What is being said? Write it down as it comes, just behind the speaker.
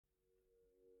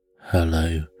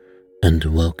Hello and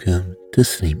welcome to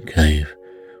Sleep Cove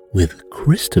with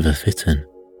Christopher Fitton.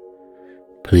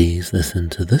 Please listen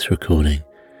to this recording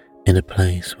in a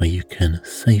place where you can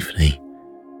safely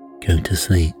go to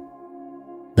sleep.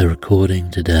 The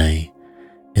recording today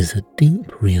is a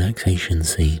deep relaxation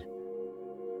scene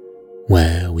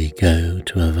where we go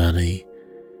to a valley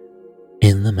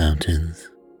in the mountains,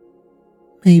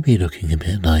 maybe looking a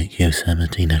bit like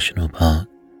Yosemite National Park,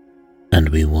 and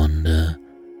we wander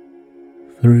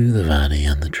through the valley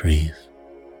and the trees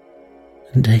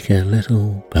and take a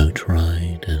little boat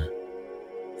ride and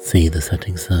see the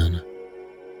setting sun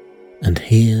and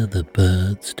hear the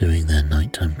birds doing their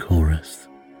nighttime chorus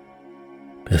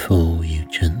before you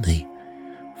gently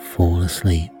fall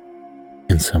asleep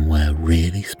in somewhere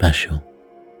really special.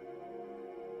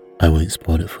 I won't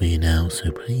spoil it for you now,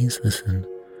 so please listen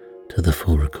to the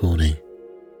full recording.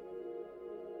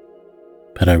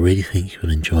 But I really think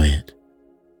you'll enjoy it,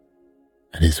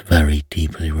 and it's very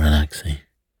deeply relaxing.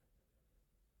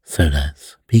 So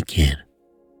let's begin.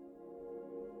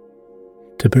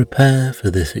 To prepare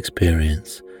for this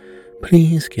experience,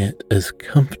 please get as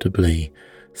comfortably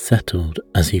settled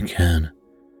as you can.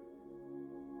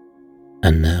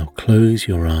 And now close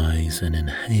your eyes and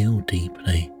inhale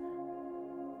deeply.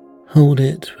 Hold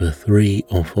it for 3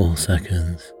 or 4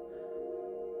 seconds,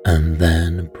 and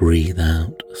then breathe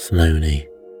out slowly.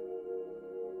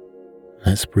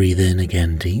 Let's breathe in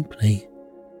again deeply.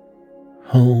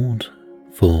 Hold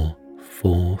for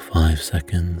 4 or 5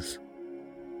 seconds.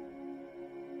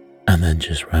 And then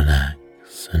just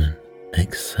relax and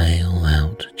exhale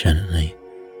out gently,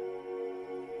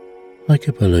 like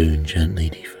a balloon gently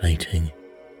deflating.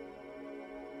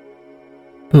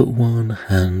 Put one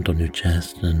hand on your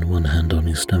chest and one hand on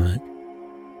your stomach,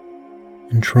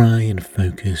 and try and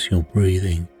focus your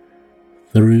breathing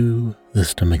through the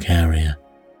stomach area,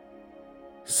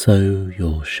 so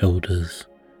your shoulders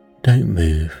don't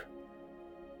move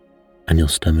and your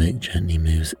stomach gently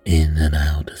moves in and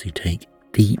out as you take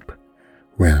deep,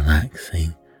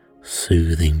 relaxing,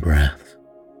 soothing breaths.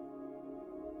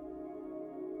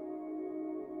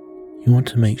 You want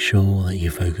to make sure that you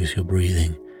focus your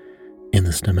breathing in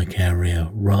the stomach area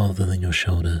rather than your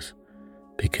shoulders,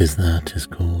 because that is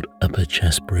called upper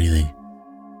chest breathing.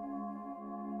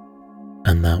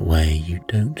 And that way you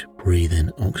don't breathe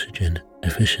in oxygen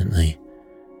efficiently,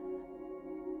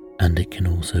 and it can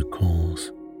also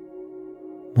cause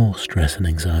more stress and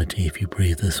anxiety if you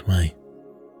breathe this way.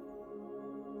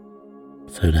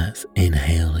 So let's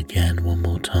inhale again one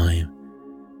more time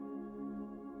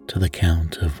to the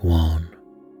count of 1,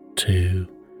 2,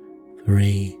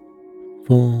 3,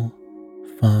 4,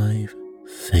 5,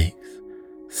 6,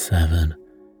 7,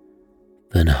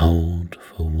 then hold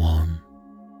for 1,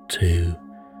 2,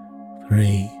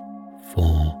 3,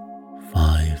 4,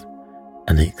 5,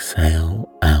 and exhale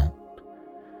out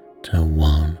to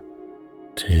 1,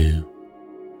 2,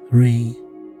 3,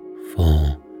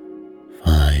 4,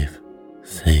 5,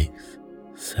 6,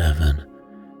 7,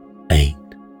 8.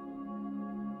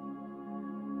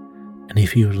 And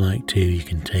if you would like to, you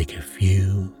can take a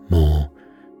few more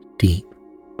deep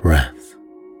breaths.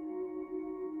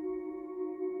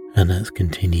 And let's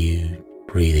continue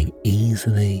breathing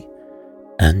easily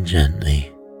and gently.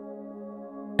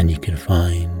 And you can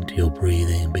find your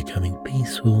breathing becoming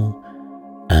peaceful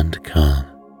and calm.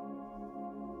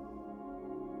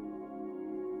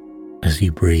 As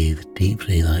you breathe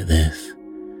deeply like this,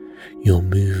 you're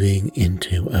moving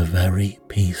into a very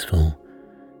peaceful,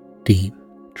 deep,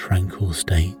 tranquil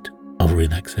state of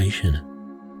relaxation.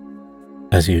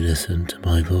 As you listen to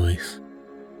my voice,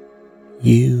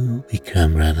 you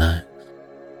become relaxed,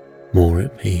 more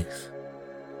at peace,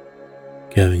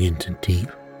 going into deep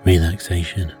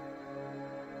relaxation.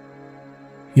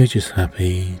 You're just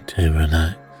happy to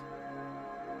relax,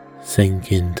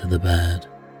 sink into the bed,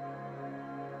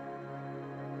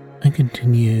 and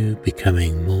continue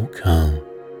becoming more calm,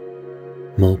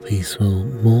 more peaceful,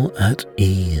 more at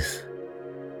ease.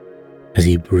 As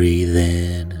you breathe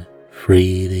in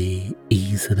freely,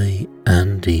 easily,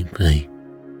 and deeply,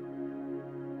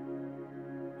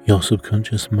 your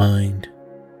subconscious mind,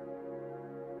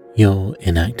 your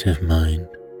inactive mind,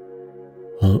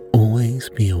 will always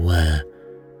be aware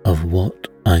of what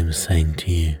I'm saying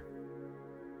to you.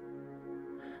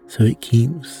 So it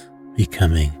keeps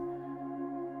becoming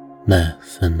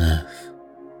less and less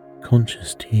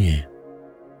conscious to you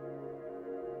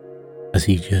as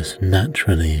you just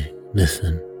naturally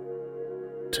listen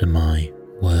to my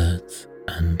words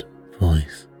and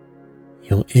voice.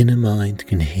 Your inner mind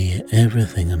can hear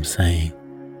everything I'm saying,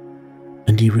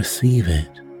 and you receive it.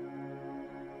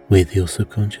 With your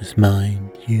subconscious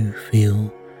mind, you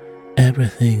feel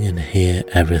everything and hear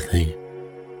everything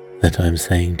that I'm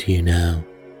saying to you now,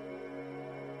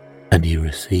 and you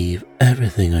receive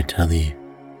everything I tell you,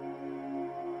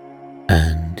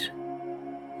 and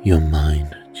your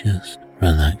mind just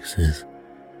relaxes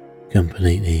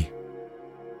completely.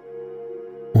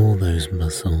 All those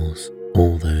muscles,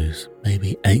 all those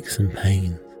maybe aches and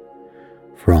pains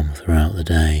from throughout the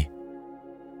day,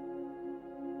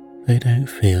 they don't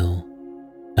feel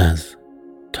as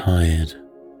tired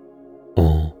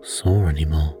or sore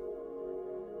anymore.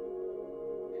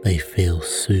 They feel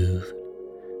soothed,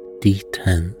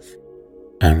 detensed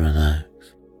and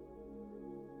relaxed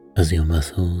as your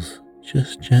muscles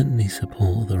just gently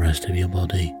support the rest of your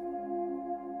body.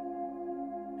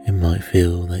 It might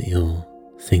feel that you're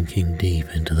sinking deep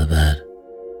into the bed,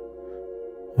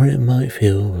 or it might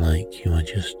feel like you are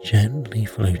just gently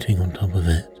floating on top of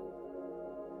it.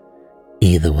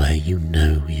 Either way, you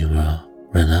know you are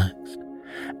relaxed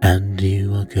and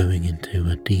you are going into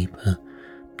a deeper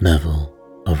level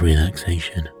of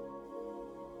relaxation.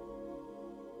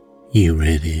 You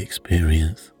really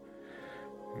experience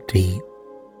deep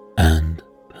and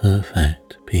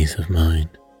perfect peace of mind,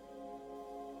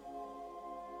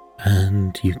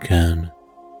 and you can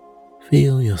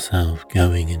feel yourself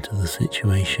going into the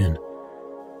situation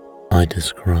I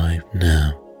describe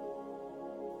now.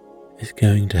 It's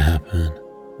going to happen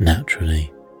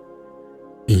naturally,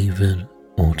 even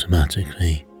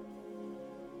automatically,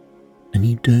 and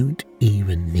you don't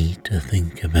even need to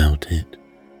think about it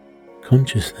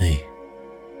consciously.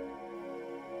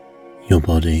 Your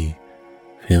body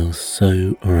feels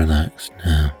so relaxed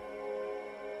now,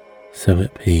 so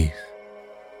at peace.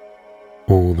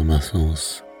 All the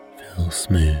muscles feel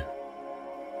smooth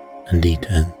and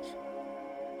detensed.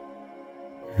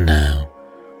 Now,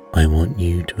 I want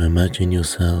you to imagine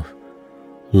yourself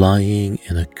lying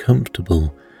in a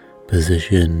comfortable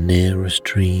position near a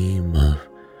stream of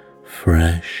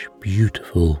fresh,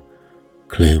 beautiful,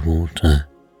 clear water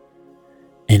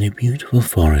in a beautiful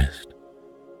forest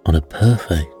on a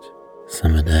perfect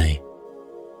summer day.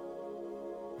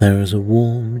 There is a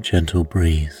warm, gentle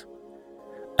breeze,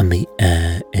 and the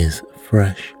air is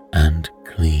fresh and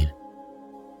clean.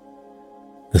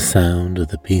 The sound of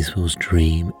the peaceful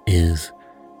stream is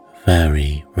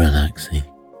very relaxing.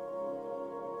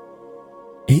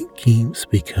 It keeps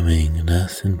becoming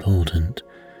less important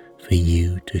for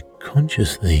you to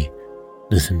consciously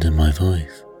listen to my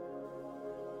voice,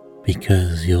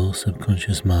 because your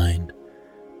subconscious mind,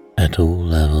 at all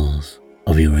levels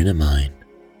of your inner mind,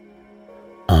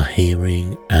 are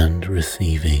hearing and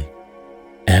receiving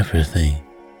everything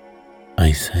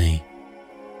I say.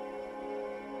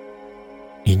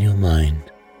 In your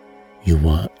mind, you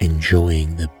are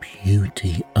enjoying the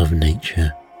beauty of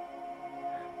nature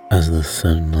as the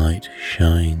sunlight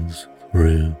shines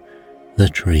through the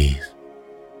trees,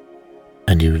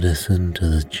 and you listen to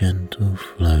the gentle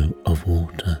flow of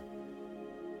water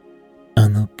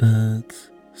and the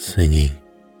birds singing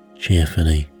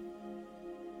cheerfully.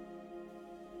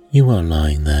 You are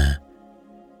lying there,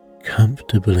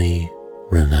 comfortably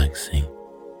relaxing.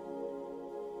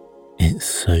 It's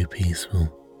so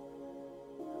peaceful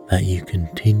that you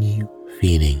continue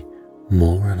feeling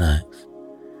more relaxed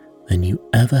than you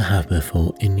ever have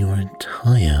before in your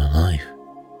entire life,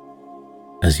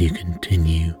 as you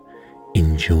continue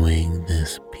enjoying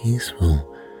this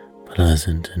peaceful,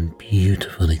 pleasant and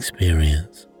beautiful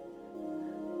experience.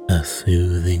 A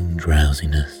soothing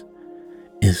drowsiness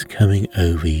is coming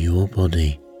over your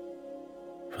body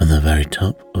from the very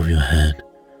top of your head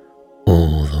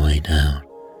all the way down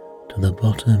to the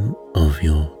bottom of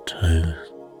your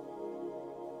toes.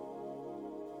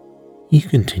 You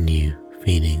continue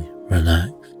feeling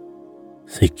relaxed,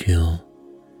 secure,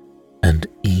 and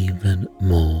even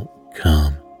more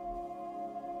calm.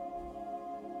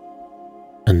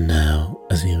 And now,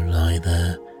 as you lie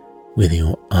there with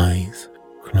your eyes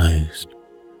closed,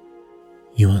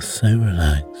 you are so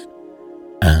relaxed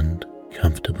and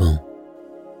comfortable,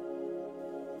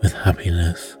 with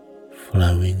happiness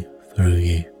flowing through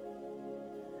you.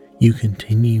 You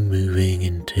continue moving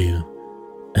into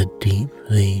a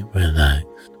deeply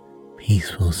relaxed,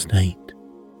 peaceful state,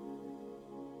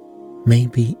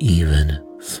 maybe even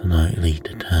slightly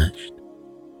detached.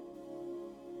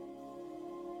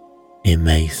 It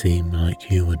may seem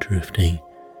like you are drifting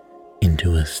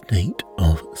into a state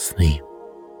of sleep.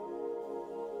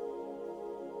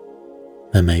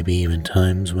 There may be even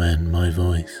times when my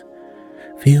voice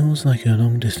feels like a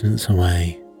long distance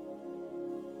away,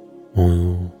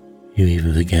 or you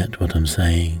even forget what I'm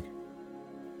saying.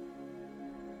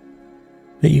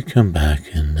 But you come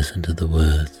back and listen to the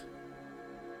words.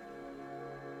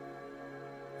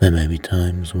 There may be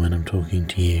times when I'm talking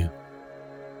to you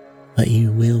that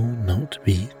you will not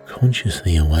be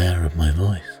consciously aware of my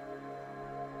voice,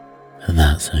 but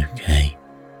that's okay,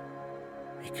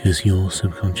 because your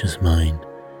subconscious mind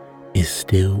is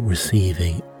still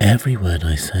receiving every word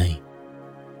I say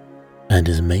and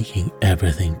is making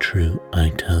everything true I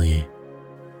tell you.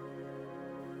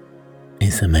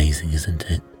 It's amazing, isn't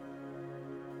it?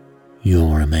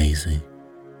 You're amazing.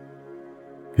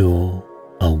 You're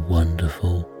a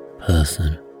wonderful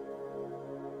person.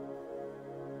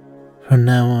 From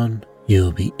now on,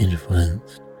 you'll be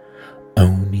influenced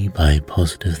only by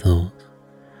positive thoughts,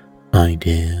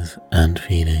 ideas, and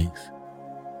feelings,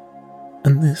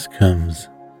 and this comes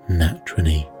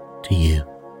naturally to you.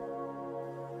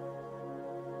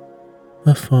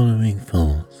 The following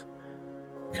thoughts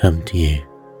come to you.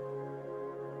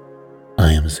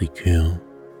 I am secure,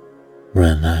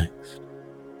 relaxed,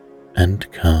 and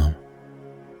calm.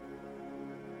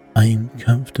 I am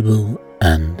comfortable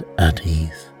and at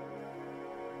ease.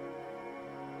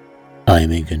 I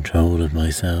am in control of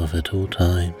myself at all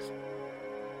times.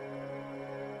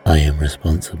 I am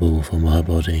responsible for my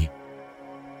body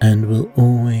and will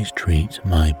always treat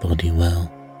my body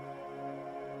well.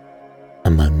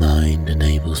 And my mind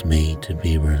enables me to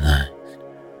be relaxed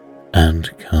and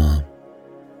calm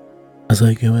as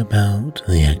I go about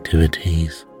the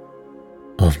activities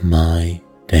of my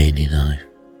daily life.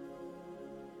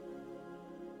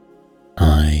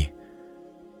 I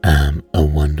am a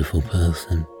wonderful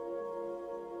person.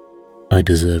 I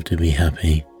deserve to be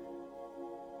happy.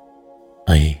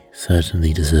 I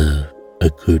certainly deserve a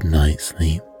good night's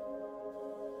sleep.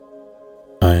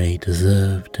 I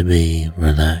deserve to be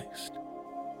relaxed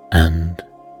and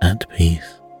at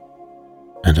peace,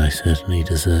 and I certainly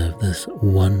deserve this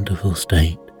wonderful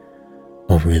state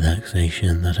of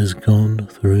relaxation that has gone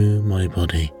through my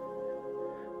body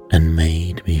and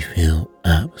made me feel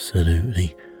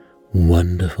absolutely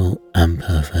wonderful and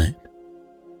perfect.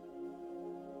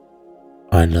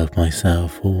 I love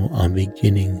myself, or I'm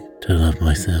beginning to love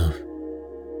myself,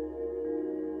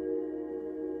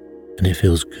 and it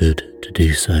feels good to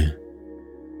do so.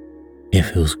 It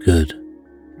feels good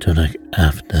to look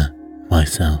after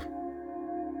myself.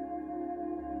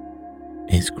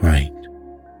 It's great.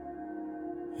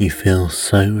 You feel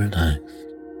so relaxed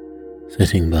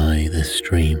sitting by this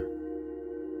stream.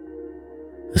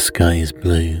 The sky is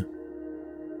blue.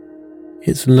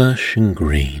 It's lush and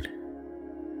green,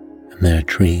 and there are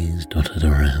trees dotted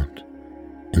around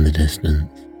in the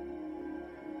distance.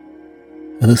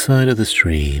 At the side of the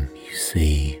stream, you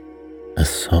see a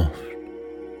soft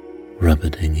rubber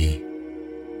dinghy,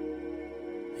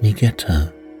 and you get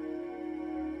up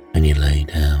and you lay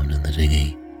down in the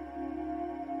dinghy.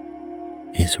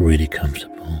 It's really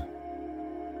comfortable.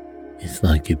 It's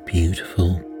like a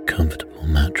beautiful, comfortable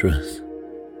mattress,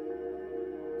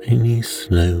 and you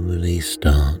slowly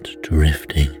start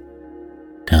drifting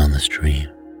down the stream.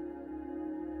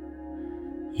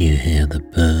 You hear the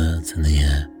birds in the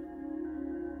air.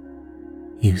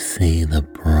 You see the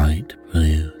bright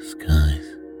blue skies,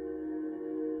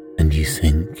 and you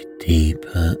sink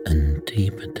deeper and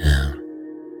deeper down,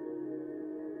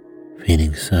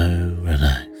 feeling so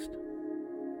relaxed.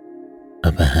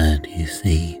 Up ahead you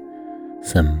see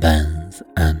some bends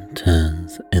and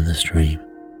turns in the stream,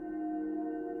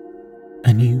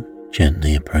 and you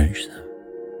gently approach them.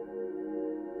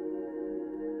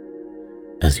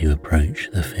 As you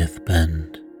approach the fifth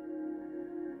bend,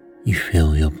 you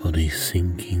feel your body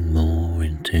sinking more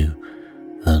into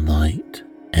the light,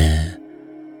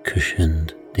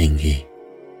 air-cushioned dinghy,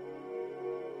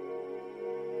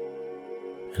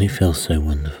 and it feels so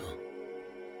wonderful.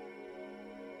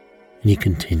 And you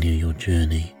continue your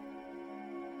journey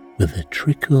with a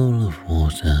trickle of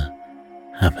water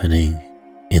happening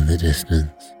in the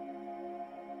distance.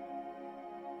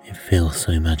 It feels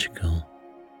so magical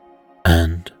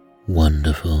and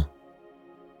wonderful.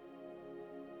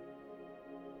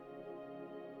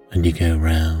 And you go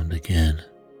round again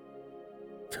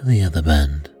to the other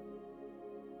bend,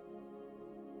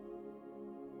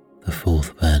 the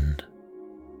fourth bend,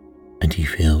 and you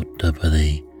feel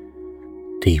doubly,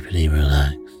 deeply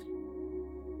relaxed,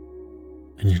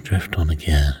 and you drift on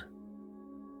again,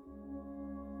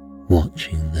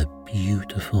 watching the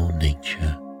beautiful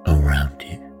nature around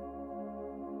you,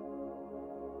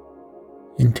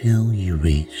 until you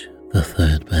reach the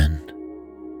third bend,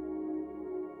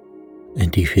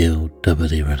 and you feel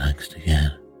doubly relaxed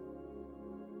again.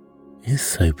 It's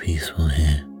so peaceful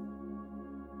here.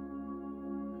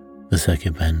 The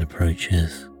second bend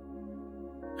approaches,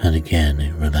 and again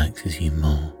it relaxes you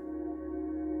more,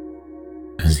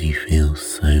 as you feel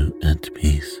so at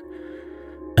peace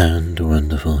and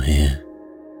wonderful here.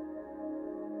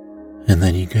 And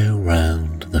then you go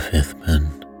round the fifth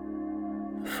bend,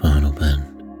 the final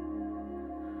bend,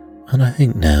 and I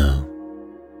think now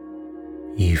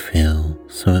you feel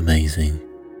so amazing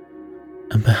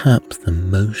and perhaps the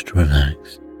most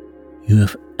relaxed you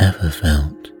have ever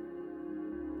felt.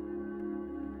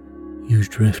 You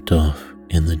drift off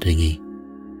in the dinghy.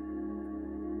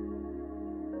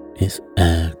 Its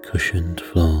air-cushioned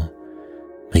floor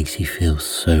makes you feel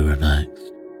so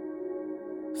relaxed,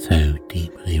 so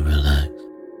deeply relaxed.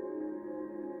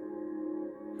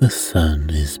 The sun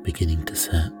is beginning to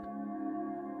set,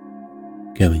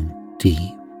 going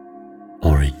deep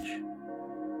orange,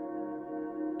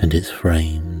 and it's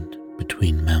framed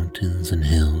between mountains and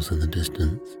hills in the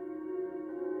distance,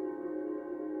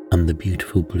 and the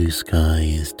beautiful blue sky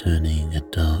is turning a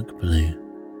dark blue.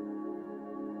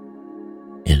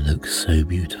 It looks so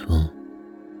beautiful,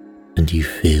 and you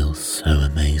feel so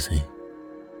amazing.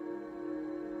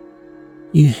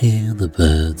 You hear the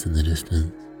birds in the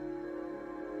distance,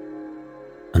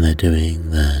 and they're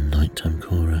doing their nighttime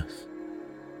chorus,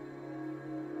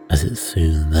 as it's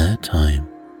soon their time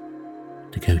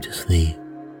to go to sleep,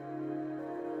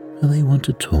 and they want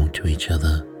to talk to each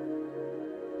other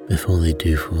before they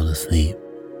do fall asleep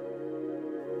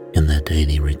in their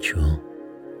daily ritual.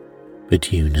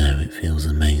 But you know it feels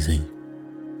amazing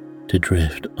to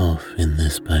drift off in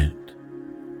this boat.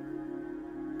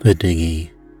 The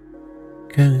dinghy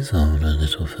goes on a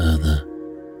little further,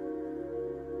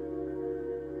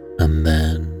 and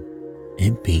then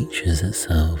it beaches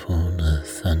itself on a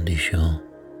sandy shore.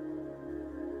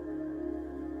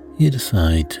 You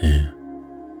decide to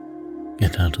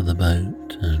get out of the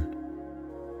boat, and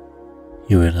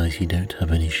you realize you don't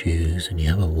have any shoes, and you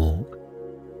have a walk,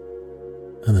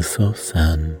 and the soft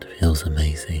sand feels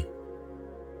amazing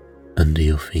under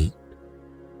your feet.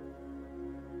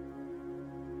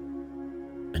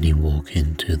 And you walk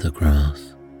into the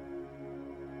grass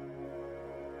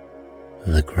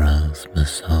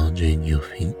massaging your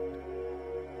feet.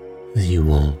 As you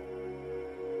walk,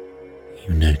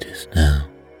 you notice now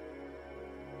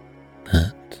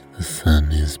that the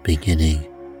sun is beginning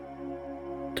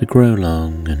to grow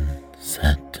long and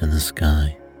set in the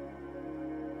sky,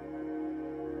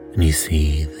 and you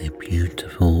see the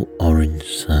beautiful orange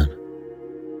sun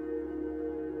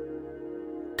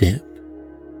dip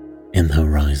in the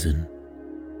horizon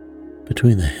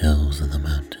between the hills and the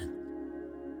mountains,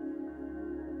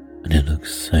 and it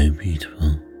looks so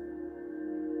beautiful.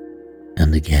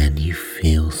 And again you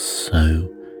feel so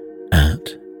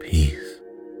at peace.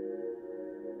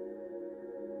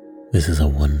 This is a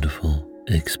wonderful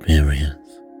experience.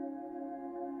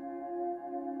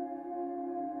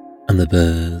 And the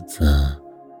birds are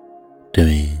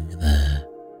doing their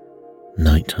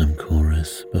nighttime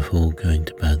chorus before going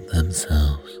to bed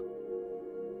themselves.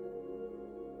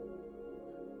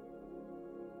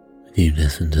 You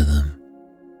listen to them,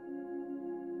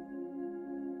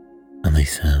 and they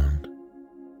sound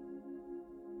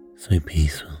so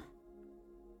peaceful.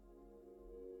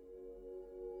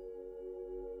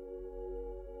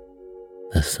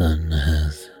 The sun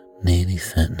has nearly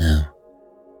set now,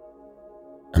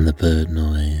 and the bird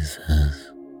noise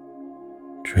has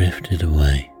drifted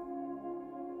away,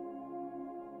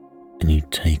 and you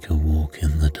take a walk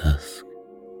in the dusk,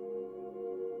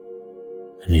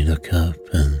 and you look up,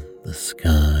 and the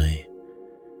sky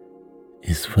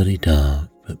is fully dark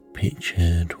but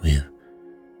pictured with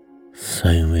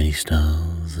so many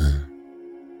stars, and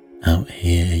out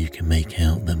here you can make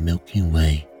out the Milky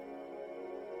Way,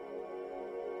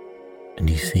 and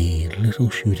you see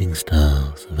little shooting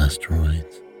stars of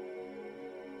asteroids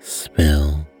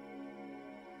spill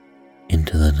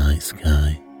into the night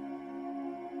sky,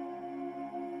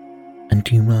 and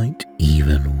you might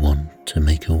even want to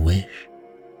make a wish,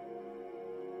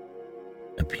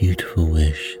 a beautiful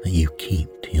wish that you keep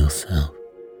to yourself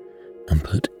and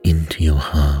put into your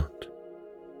heart,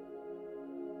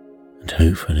 and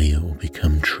hopefully it will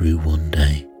become true one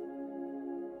day.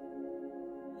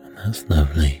 And that's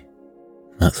lovely,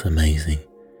 that's amazing,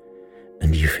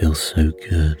 and you feel so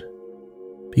good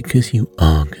because you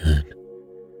are good.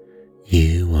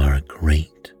 You are a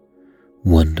great,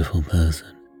 wonderful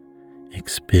person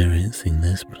experiencing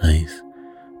this place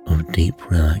of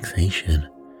deep relaxation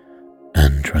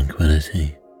and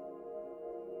tranquility.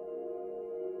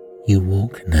 You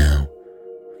walk now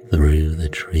through the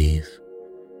trees,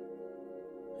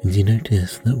 and you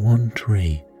notice that one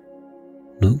tree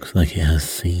looks like it has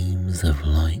seams of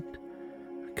light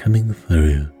coming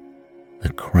through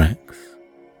the cracks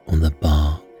on the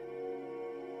bark.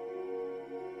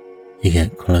 You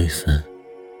get closer,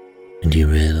 and you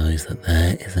realize that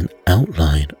there is an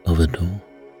outline of a door.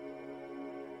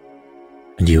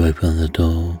 And you open the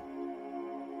door,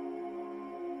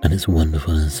 and it's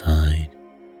wonderful inside.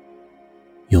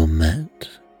 You're met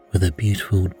with a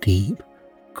beautiful deep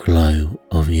glow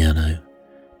of yellow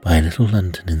by a little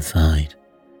lantern inside,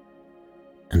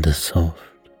 and a soft,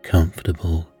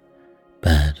 comfortable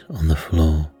bed on the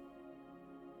floor.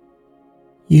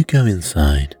 You go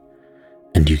inside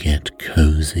and you get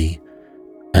cozy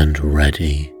and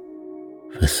ready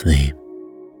for sleep.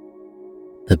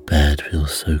 The bed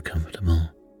feels so comfortable,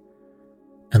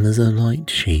 and there's a light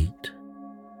sheet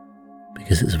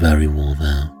because it's very warm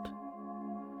out.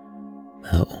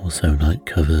 There are also light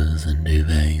covers and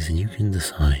duvets, and you can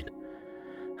decide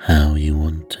how you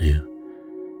want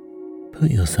to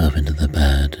put yourself into the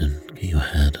bed and get your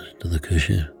head into the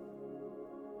cushion.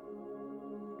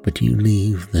 But you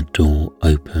leave the door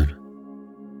open,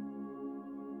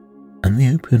 and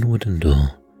the open wooden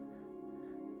door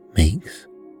makes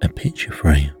a picture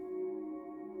frame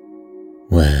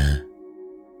where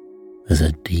there's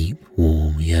a deep,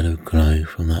 warm yellow glow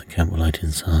from that candlelight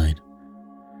inside.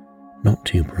 Not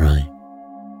too bright,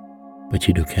 but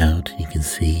you look out and you can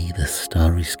see the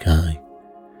starry sky,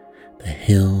 the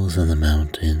hills and the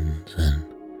mountains and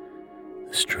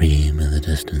the stream in the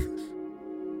distance.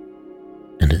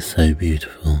 And it's so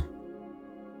beautiful.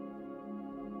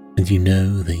 And you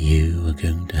know that you are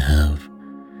going to have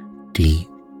deep,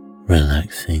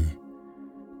 relaxing,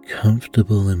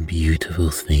 comfortable and beautiful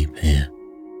sleep here.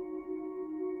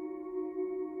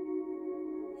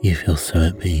 You feel so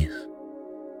at peace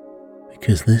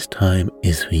because this time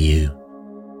is for you,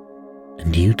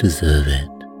 and you deserve it.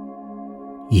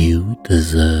 You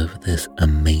deserve this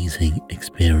amazing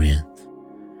experience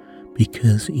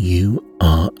because you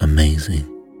are amazing.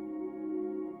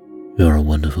 You're a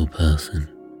wonderful person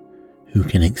who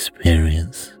can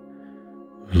experience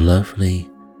lovely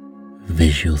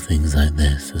visual things like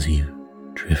this as you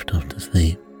drift off to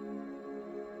sleep.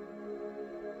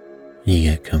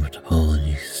 You get comfortable and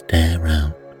you stare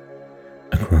out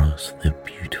across the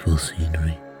beautiful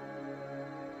scenery,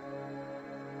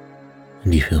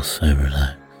 and you feel so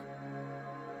relaxed.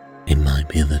 It might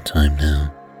be the time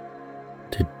now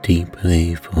to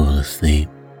deeply fall asleep.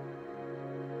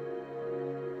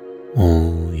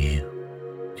 Oh, you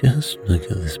just look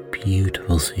at this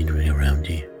beautiful scenery around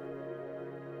you.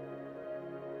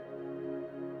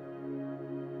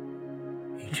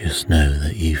 You just know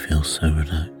that you feel so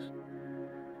relaxed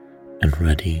and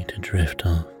ready to drift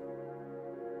off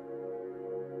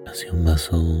as your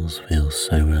muscles feel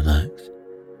so relaxed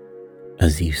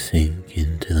as you sink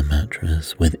into the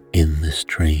mattress within this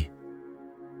tree.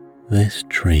 This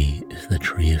tree is the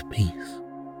tree of peace,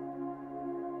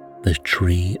 the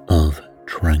tree of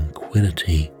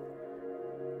tranquility,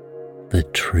 the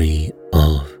tree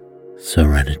of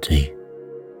serenity.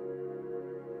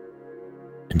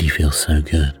 And you feel so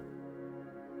good,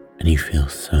 and you feel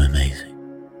so amazing.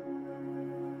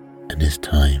 And it's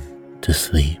time to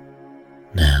sleep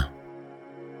now.